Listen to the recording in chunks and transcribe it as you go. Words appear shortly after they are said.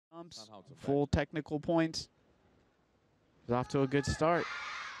full technical points. He's off to a good start.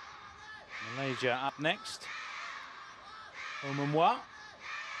 Malaysia up next. World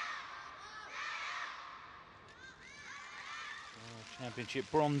Championship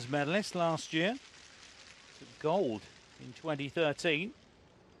bronze medalist last year. Took gold in 2013. 6th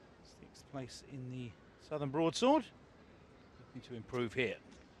place in the Southern Broadsword. Looking to improve here.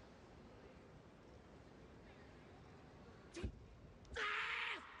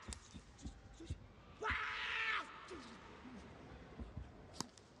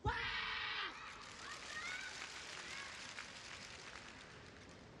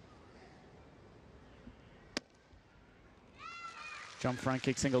 Jump front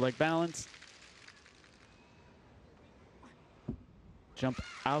kick, single leg balance. Jump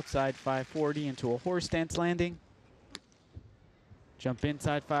outside 540 into a horse stance landing. Jump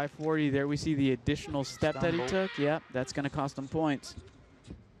inside 540. There we see the additional step that he took. Yep, that's going to cost him points.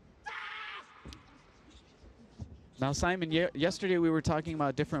 Now, Simon, yesterday we were talking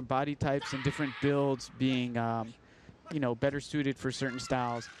about different body types and different builds being, you know, better suited for certain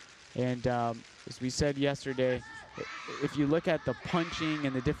styles. And as we said yesterday, if you look at the punching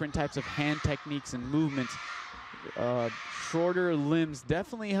and the different types of hand techniques and movements, shorter limbs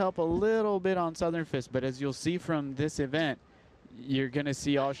definitely help a little bit on Southern Fist. But as you'll see from this event, you're going to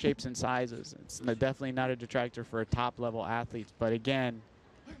see all shapes and sizes. It's definitely not a detractor for top-level athletes. But again,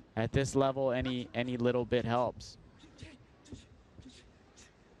 at this level, any little bit helps.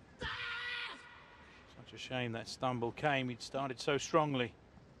 Such a shame that stumble came. He'd started so strongly.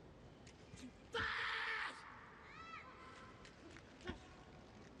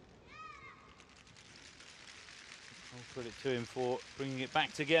 I'll credit to him for bringing it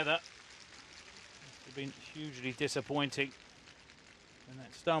back together. Must have been hugely disappointing when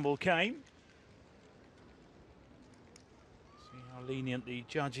that stumble came. See how lenient the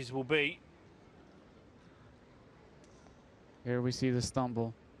judges will be. Here we see the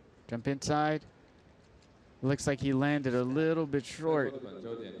stumble. Jump inside. Looks like he landed a little bit short.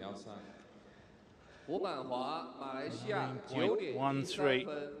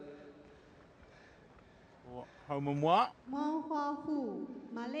 9.13 for Home and Wa.